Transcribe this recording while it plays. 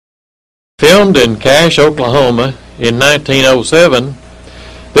Filmed in Cache, Oklahoma in 1907,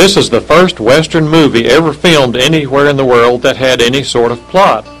 this is the first Western movie ever filmed anywhere in the world that had any sort of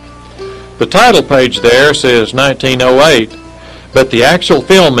plot. The title page there says 1908, but the actual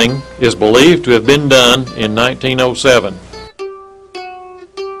filming is believed to have been done in 1907.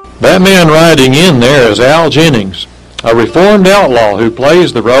 That man riding in there is Al Jennings, a reformed outlaw who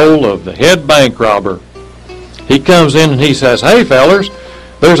plays the role of the head bank robber. He comes in and he says, "Hey fellers,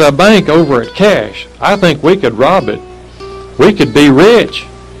 there's a bank over at Cache. I think we could rob it. We could be rich.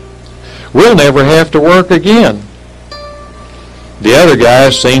 We'll never have to work again." The other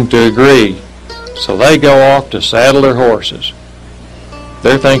guys seem to agree, so they go off to saddle their horses.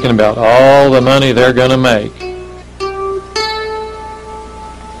 They're thinking about all the money they're going to make.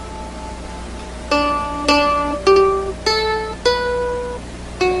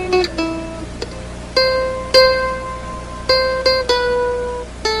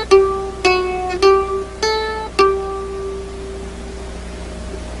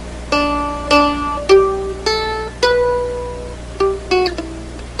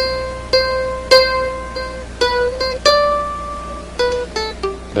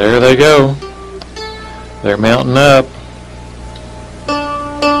 There they go. They're mounting up.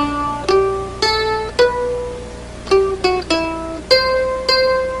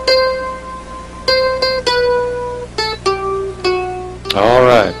 All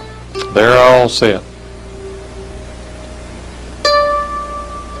right, they're all set.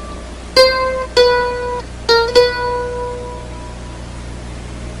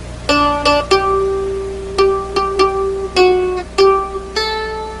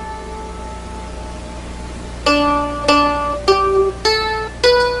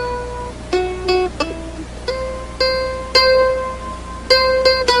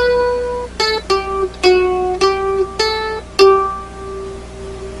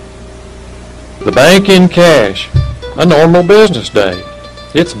 The bank in Cache, a normal business day.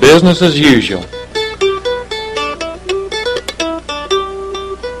 It's business as usual.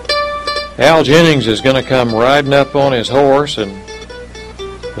 Al Jennings is going to come riding up on his horse, and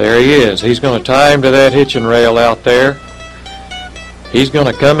there he is. He's going to tie him to that hitching rail out there. He's going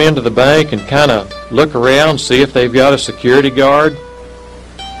to come into the bank and kind of look around, see if they've got a security guard,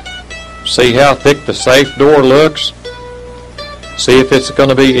 see how thick the safe door looks, see if it's going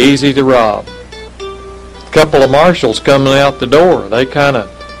to be easy to rob. A couple of marshals coming out the door. They kind of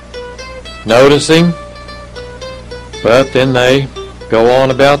notice him, but then they go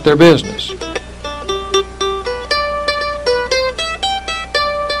on about their business.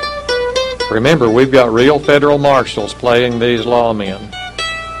 Remember, we've got real federal marshals playing these lawmen.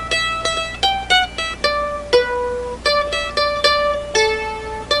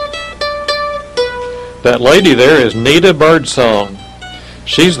 That lady there is Nita Birdsong.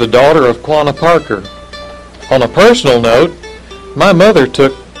 She's the daughter of Quanah Parker. On a personal note, my mother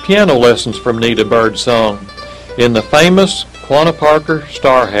took piano lessons from Nita Birdsong in the famous Quanah Parker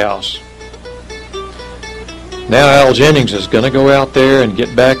Star House. Now Al Jennings is going to go out there and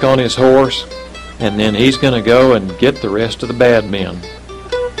get back on his horse, and then he's going to go and get the rest of the bad men.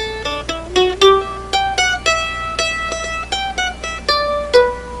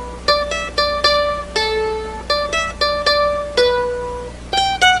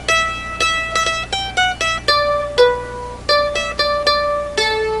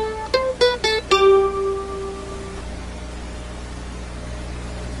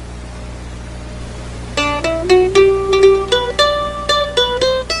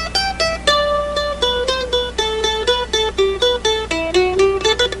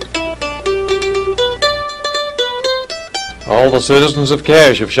 All the citizens of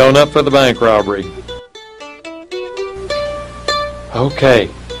Cache have shown up for the bank robbery. Okay,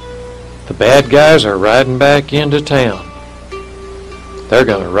 the bad guys are riding back into town. They're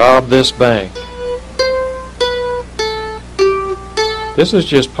going to rob this bank. This is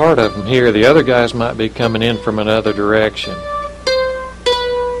just part of them here. The other guys might be coming in from another direction.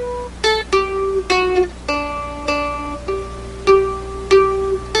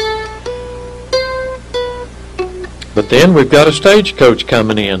 But then we've got a stagecoach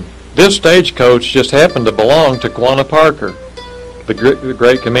coming in. This stagecoach just happened to belong to Quanah Parker, the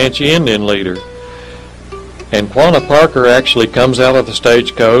great Comanche Indian leader. And Quanah Parker actually comes out of the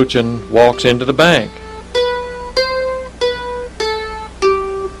stagecoach and walks into the bank.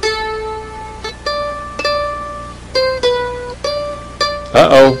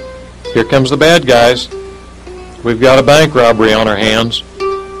 Uh-oh, here comes the bad guys. We've got a bank robbery on our hands.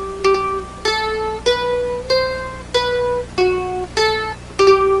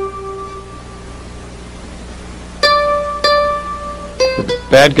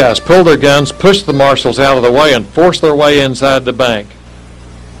 Bad guys pull their guns, push the marshals out of the way, and force their way inside the bank.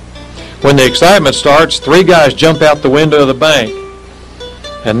 When the excitement starts, 3 guys jump out the window of the bank.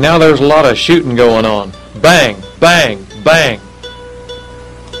 And now there's a lot of shooting going on. Bang, bang, bang.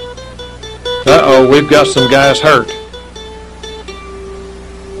 Uh-oh, we've got some guys hurt.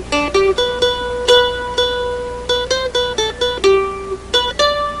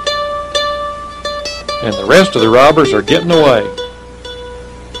 And the rest of the robbers are getting away.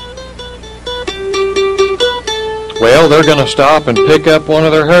 Well, they're going to stop and pick up one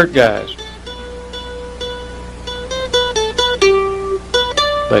of their hurt guys.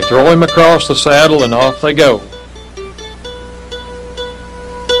 They throw him across the saddle and off they go.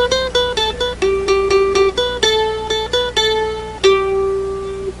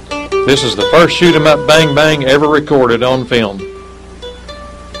 This is the first shoot-'em-up bang-bang ever recorded on film.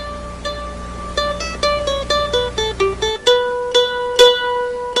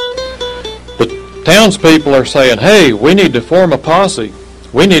 The townspeople are saying, hey, we need to form a posse.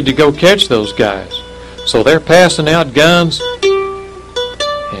 We need to go catch those guys. So they're passing out guns,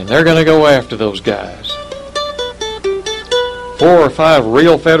 and they're going to go after those guys. 4 or 5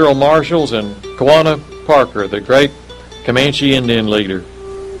 real federal marshals and Quanah Parker, the great Comanche Indian leader.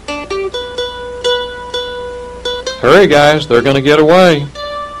 Hurry, guys, they're going to get away.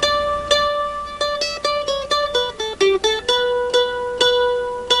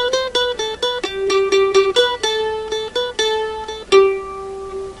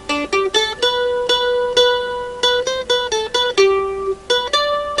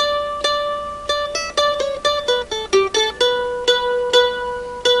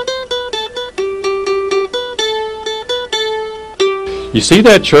 You see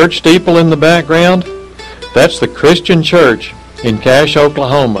that church steeple in the background? That's the Christian church in Cache,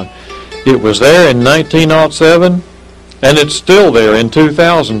 Oklahoma. It was there in 1907, and it's still there in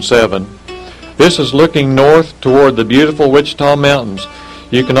 2007. This is looking north toward the beautiful Wichita Mountains.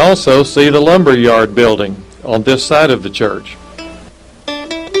 You can also see the lumber yard building on this side of the church.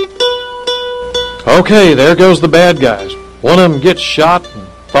 Okay, there goes the bad guys. One of them gets shot and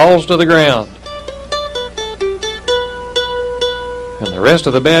falls to the ground. And the rest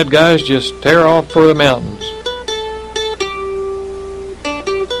of the bad guys just tear off for the mountains.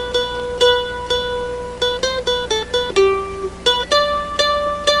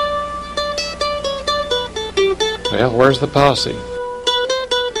 Well, where's the posse?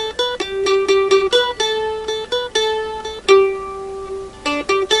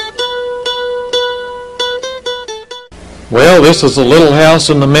 Well, this is a little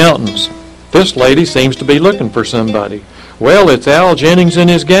house in the mountains. This lady seems to be looking for somebody. Well, it's Al Jennings and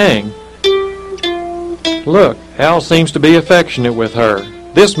his gang. Look, Al seems to be affectionate with her.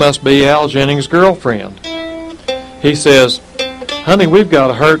 This must be Al Jennings' girlfriend. He says, honey, we've got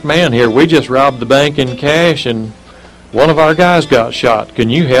a hurt man here. We just robbed the bank in Cache and one of our guys got shot.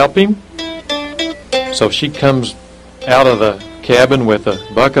 Can you help him? So she comes out of the cabin with a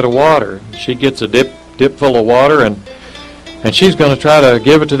bucket of water. She gets a dip full of water and she's going to try to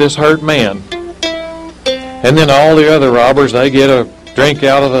give it to this hurt man. And then all the other robbers, they get a drink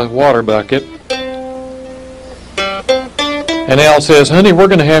out of the water bucket. And Al says, honey, we're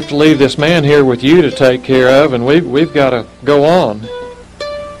going to have to leave this man here with you to take care of, and we've got to go on.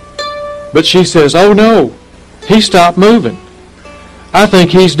 But she says, oh no, he stopped moving. I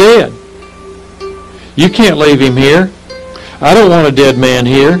think he's dead. You can't leave him here. I don't want a dead man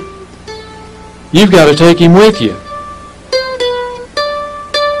here. You've got to take him with you.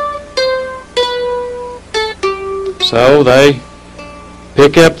 So they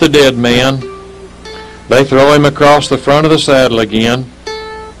pick up the dead man. They throw him across the front of the saddle again.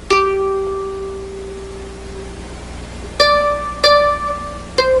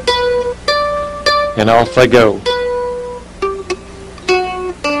 And off they go.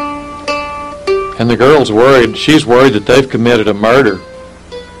 And the girl's worried. She's worried that they've committed a murder.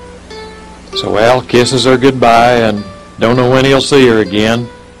 So Al kisses her goodbye and don't know when he'll see her again.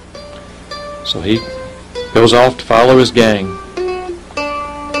 So he goes off to follow his gang.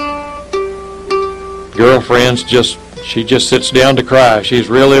 Girlfriend's she just sits down to cry. She's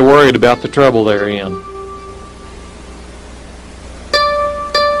really worried about the trouble they're in.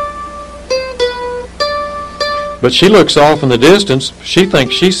 But she looks off in the distance. She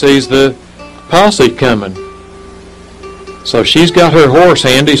thinks she sees the posse coming. So she's got her horse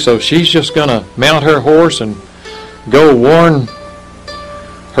handy, so she's just going to mount her horse and go warn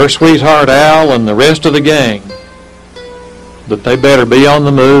her sweetheart Al and the rest of the gang that they better be on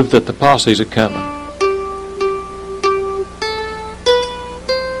the move, that the posse's are coming.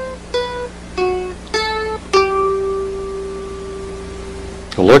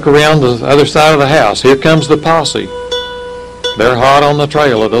 look around the other side of the house. Here comes the posse. They're hot on the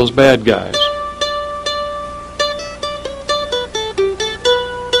trail of those bad guys.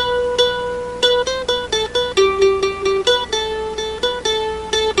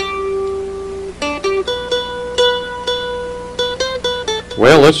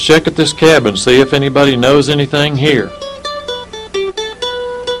 Well, let's check at this cabin, see if anybody knows anything here.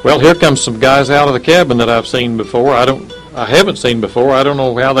 Well, here comes some guys out of the cabin that I've seen before. I haven't seen before. I don't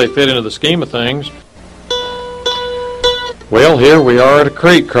know how they fit into the scheme of things. Well, here we are at a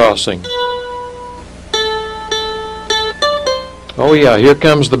creek crossing. Oh yeah, here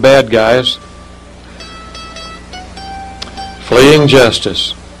comes the bad guys. Fleeing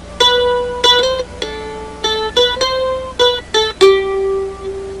justice.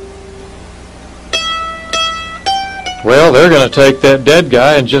 Well, they're going to take that dead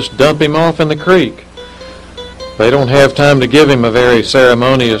guy and just dump him off in the creek. They don't have time to give him a very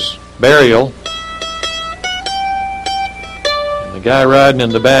ceremonious burial. And the guy riding in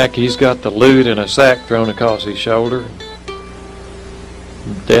the back, he's got the loot in a sack thrown across his shoulder.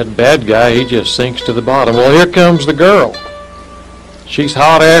 That bad guy, he just sinks to the bottom. Well, here comes the girl. She's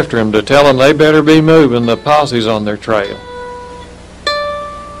hot after him to tell him they better be moving. The posse's on their trail.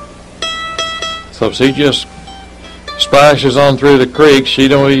 So she just splashes on through the creek. She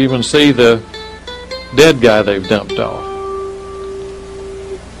don't even see the dead guy they've dumped off.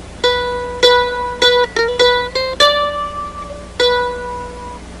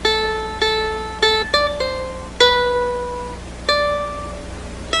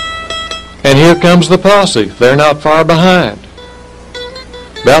 And here comes the posse. They're not far behind.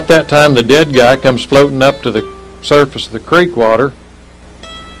 About that time, the dead guy comes floating up to the surface of the creek water,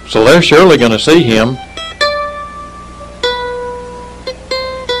 so they're surely going to see him.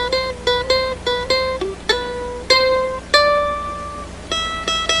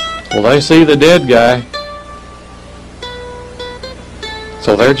 Well, they see the dead guy,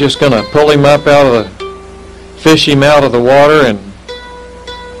 so they're just going to pull him up fish him out of the water and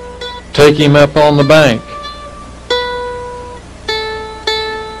take him up on the bank.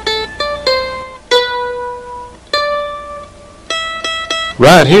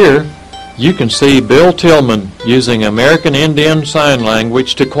 Right here, you can see Bill Tillman using American Indian Sign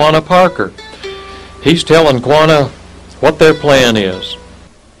Language to Quanah Parker. He's telling Quanah what their plan is.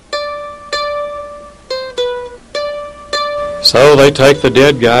 So they take the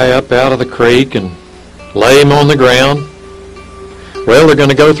dead guy up out of the creek and lay him on the ground. Well, they're going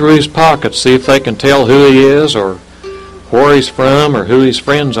to go through his pockets, see if they can tell who he is or where he's from or who his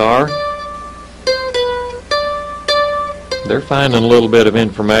friends are. They're finding a little bit of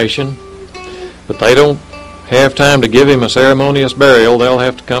information, but they don't have time to give him a ceremonious burial. They'll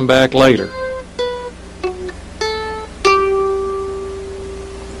have to come back later.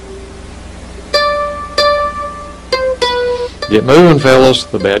 Get moving, fellas.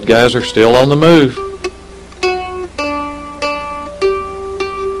 The bad guys are still on the move.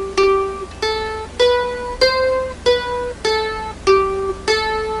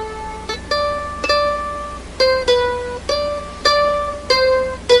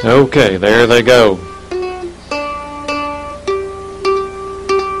 Okay, there they go.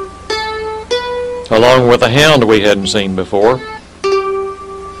 Along with a hound we hadn't seen before.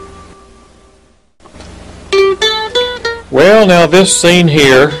 Well, now this scene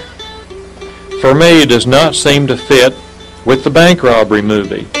here, for me, does not seem to fit with the Bank Robbery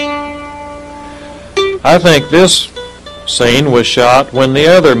movie. I think this scene was shot when the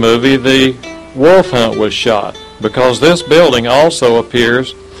other movie, The Wolf Hunt, was shot, because this building also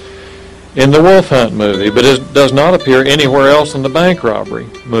appears in the Wolf Hunt movie, but it does not appear anywhere else in the Bank Robbery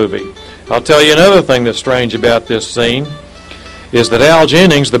movie. I'll tell you another thing that's strange about this scene, is that Al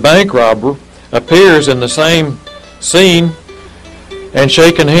Jennings, the bank robber, appears in the same scene and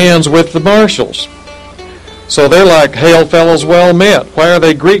shaking hands with the marshals. So they're like, "Hail fellas, well met. Why are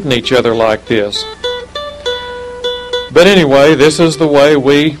they greeting each other like this?" But anyway, this is the way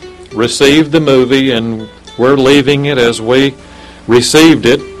we received the movie, and we're leaving it as we received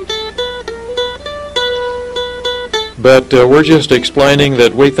it. But we're just explaining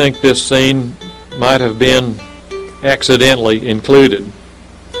that we think this scene might have been accidentally included.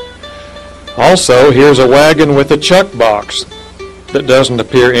 Also, here's a wagon with a chuck box that doesn't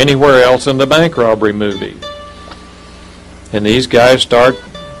appear anywhere else in the Bank Robbery movie. And these guys start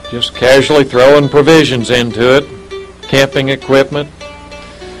just casually throwing provisions into it, camping equipment,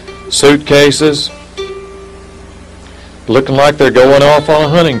 suitcases, looking like they're going off on a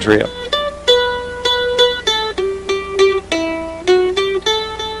hunting trip.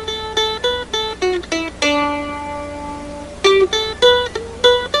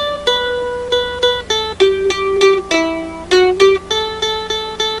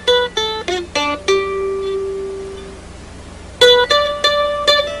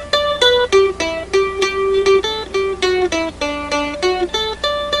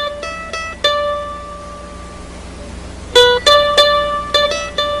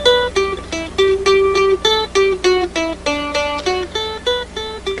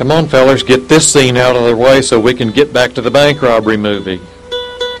 Come on, fellers, get this scene out of the way so we can get back to the bank robbery movie.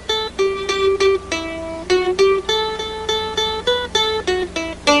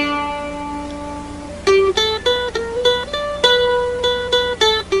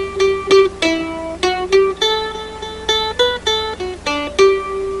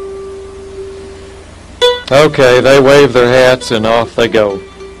 Okay, they wave their hats and off they go,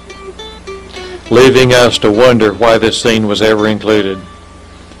 leaving us to wonder why this scene was ever included.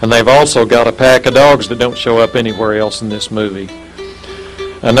 And they've also got a pack of dogs that don't show up anywhere else in this movie.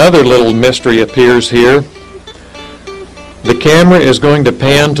 Another little mystery appears here. The camera is going to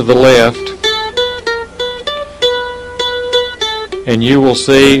pan to the left, and you will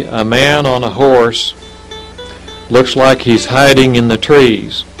see a man on a horse. Looks like he's hiding in the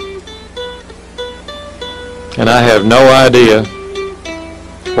trees. And I have no idea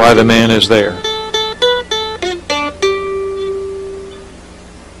why the man is there.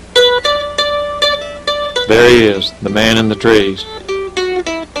 There he is, the man in the trees.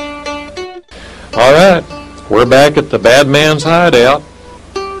 All right, we're back at the bad man's hideout.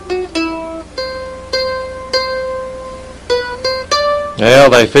 Well,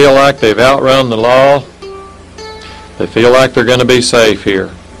 they feel like they've outrun the law. They feel like they're going to be safe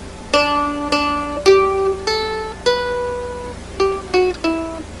here.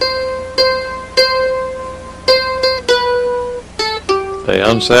 They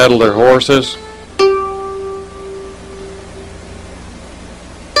unsaddle their horses.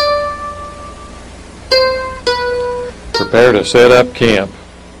 Prepare to set up camp.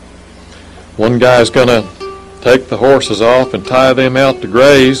 One guy's going to take the horses off and tie them out to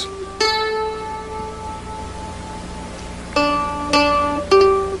graze.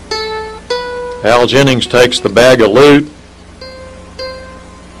 Al Jennings takes the bag of loot.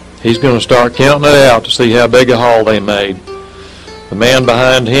 He's going to start counting it out to see how big a haul they made. The man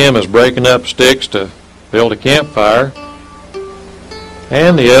behind him is breaking up sticks to build a campfire,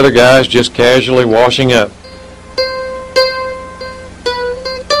 and the other guy's just casually washing up.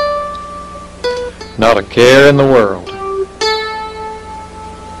 Not a care in the world.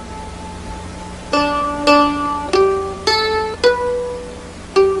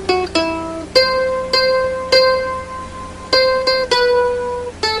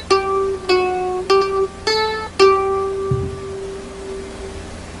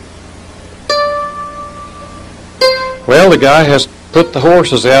 Well, the guy has put the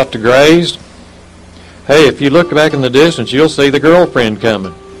horses out to graze. Hey, if you look back in the distance, you'll see the girlfriend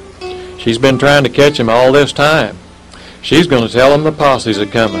coming. She's been trying to catch him all this time. She's going to tell him the posses are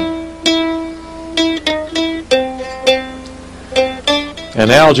coming.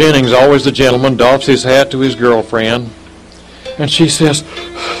 And Al Jennings, always the gentleman, doffs his hat to his girlfriend. And she says,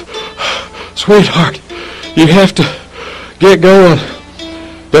 "Sweetheart, you have to get going.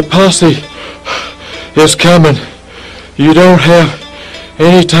 The posse is coming. You don't have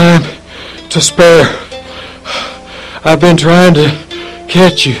any time to spare. I've been trying to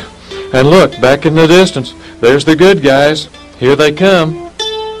catch you." And look, back in the distance, there's the good guys. Here they come.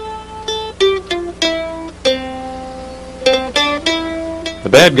 The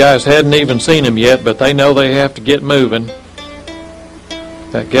bad guys hadn't even seen him yet, but they know they have to get moving.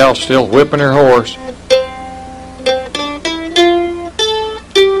 That gal's still whipping her horse.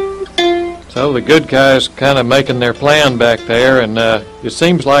 So the good guys kind of making their plan back there, and it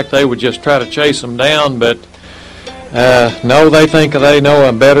seems like they would just try to chase them down, but no, they think they know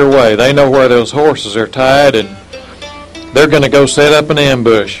a better way. They know where those horses are tied, and they're going to go set up an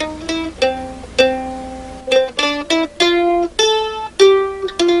ambush.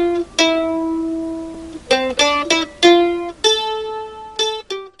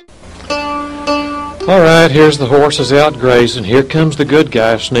 All right, here's the horses out grazing. Here comes the good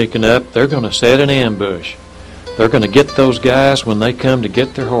guys sneaking up. They're going to set an ambush. They're going to get those guys when they come to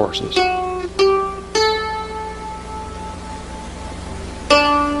get their horses.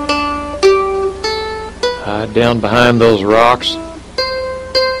 Hide down behind those rocks.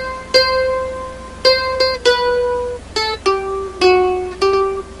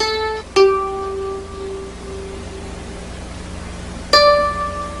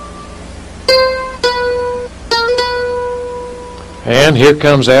 And here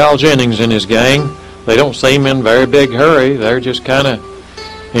comes Al Jennings and his gang. They don't seem in a very big hurry. They're just kind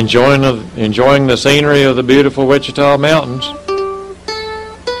of enjoying the scenery of the beautiful Wichita Mountains.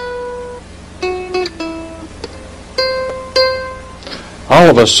 All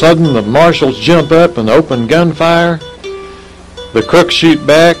of a sudden, the marshals jump up and open gunfire. The crooks shoot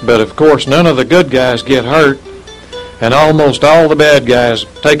back, but of course none of the good guys get hurt, and almost all the bad guys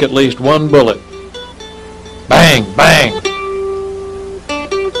take at least one bullet. Bang, bang.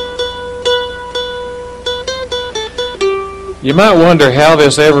 You might wonder how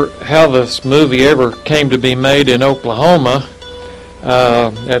this movie ever came to be made in Oklahoma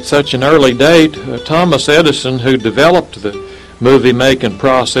at such an early date. Thomas Edison, who developed the movie making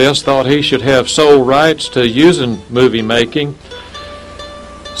process, thought he should have sole rights to using movie making.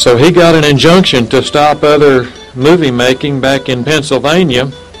 So he got an injunction to stop other movie making back in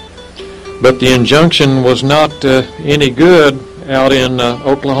Pennsylvania, but the injunction was not any good out in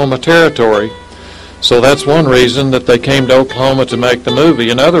Oklahoma Territory. So that's one reason that they came to Oklahoma to make the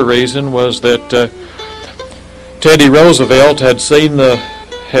movie. Another reason was that Teddy Roosevelt had seen Jack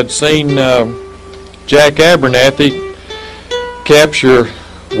Abernathy capture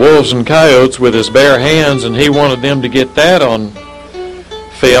wolves and coyotes with his bare hands, and he wanted them to get that on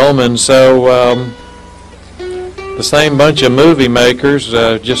film. And so the same bunch of movie makers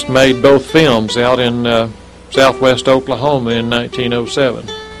just made both films out in southwest Oklahoma in 1907.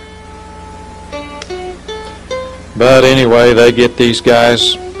 But anyway, they get these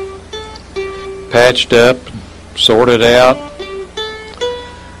guys patched up, sorted out.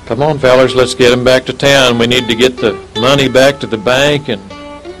 Come on, fellas, let's get them back to town. We need to get the money back to the bank and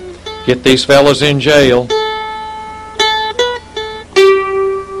get these fellas in jail.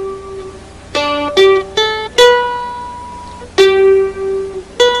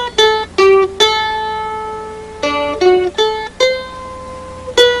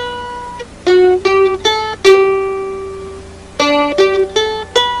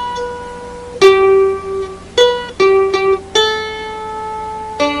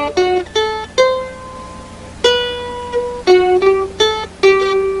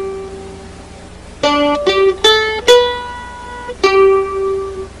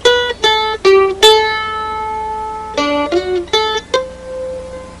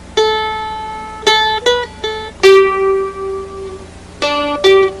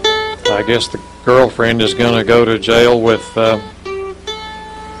 I guess the girlfriend is going to go to jail with all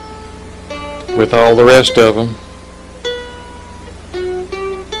the rest of them.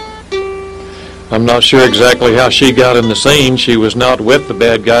 I'm not sure exactly how she got in the scene. She was not with the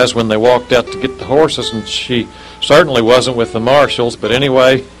bad guys when they walked out to get the horses, and she certainly wasn't with the marshals. But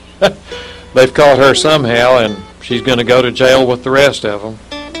anyway, they've caught her somehow, and she's going to go to jail with the rest of them.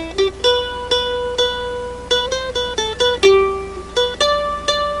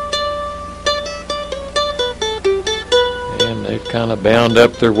 They've kind of bound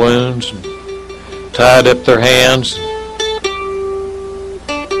up their wounds and tied up their hands.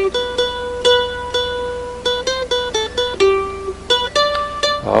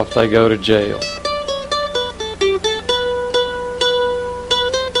 Off they go to jail.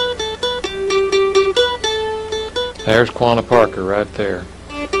 There's Quanah Parker right there.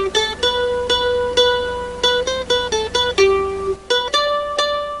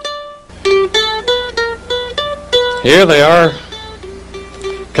 Here they are,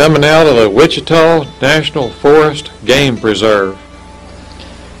 coming out of the Wichita National Forest Game Preserve.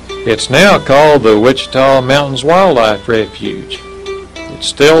 It's now called the Wichita Mountains Wildlife Refuge. It's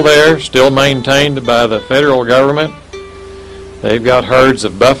still there, still maintained by the federal government. They've got herds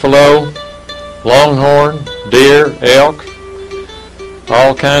of buffalo, longhorn, deer, elk,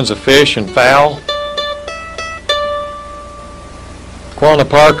 all kinds of fish and fowl. Quanah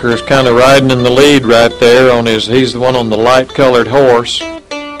Parker is kind of riding in the lead right there on he's the one on the light colored horse.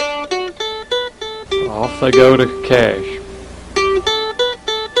 Off they go to Cache.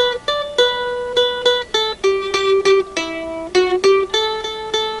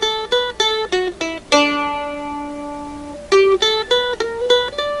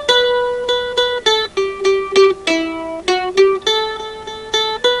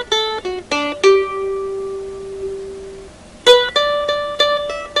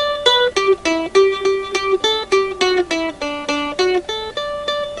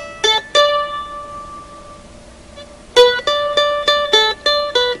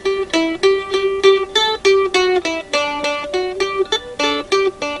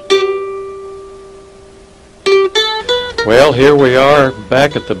 Well, here we are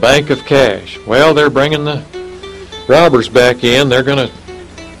back at the Bank of Cache. Well, they're bringing the robbers back in. They're going to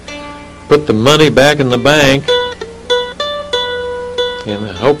put the money back in the bank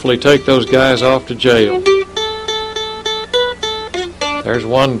and hopefully take those guys off to jail. There's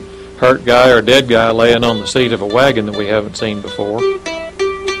one hurt guy or dead guy laying on the seat of a wagon that we haven't seen before.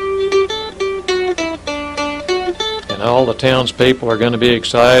 And all the townspeople are going to be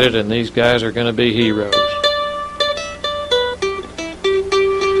excited, and these guys are going to be heroes.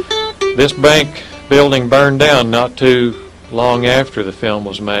 This bank building burned down not too long after the film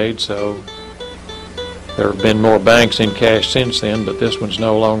was made, so there have been more banks in Cache since then, but this one's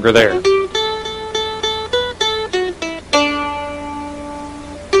no longer there.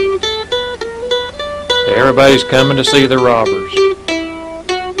 Everybody's coming to see the robbers.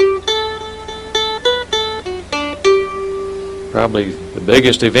 Probably the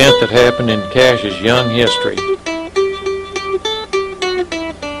biggest event that happened in Cash's young history.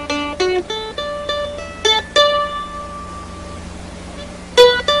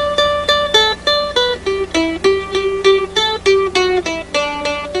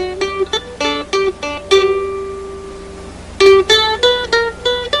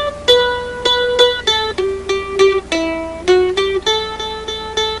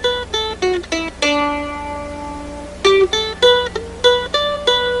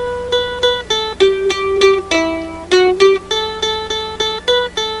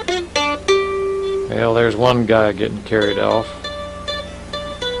 Well, there's one guy getting carried off.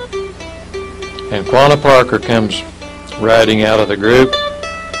 And Quanah Parker comes riding out of the group.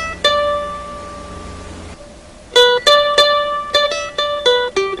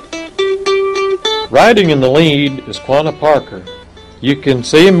 Riding in the lead is Quanah Parker. You can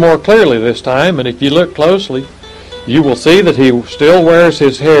see him more clearly this time, and if you look closely, you will see that he still wears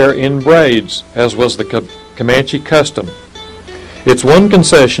his hair in braids, as was the Comanche custom. It's one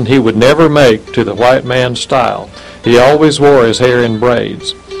concession he would never make to the white man's style. He always wore his hair in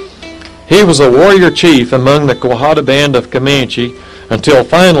braids. He was a warrior chief among the Quanah band of Comanche until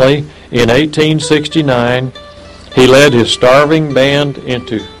finally, in 1869, he led his starving band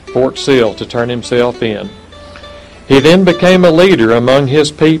into Fort Sill to turn himself in. He then became a leader among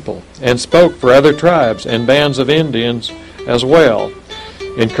his people and spoke for other tribes and bands of Indians as well,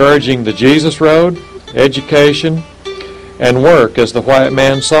 encouraging the Jesus Road, education, and work as the white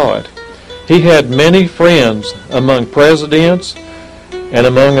man saw it. He had many friends among presidents and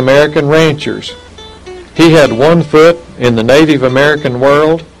among American ranchers. He had 1 foot in the Native American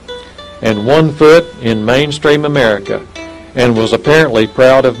world and 1 foot in mainstream America, and was apparently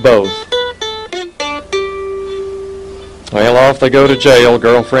proud of both. Well, off they go to jail,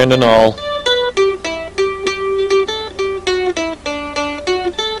 girlfriend and all.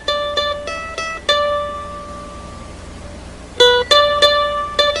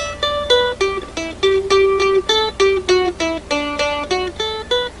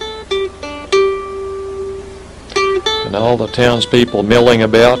 And all the townspeople milling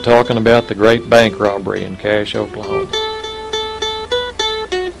about, talking about the great bank robbery in Cache, Oklahoma.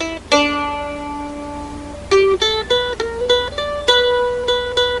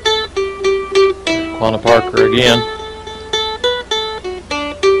 Quanah Parker again.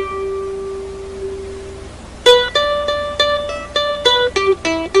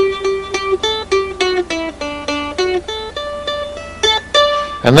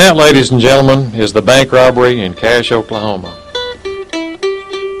 And that, ladies and gentlemen, is the bank robbery in Cache, Oklahoma.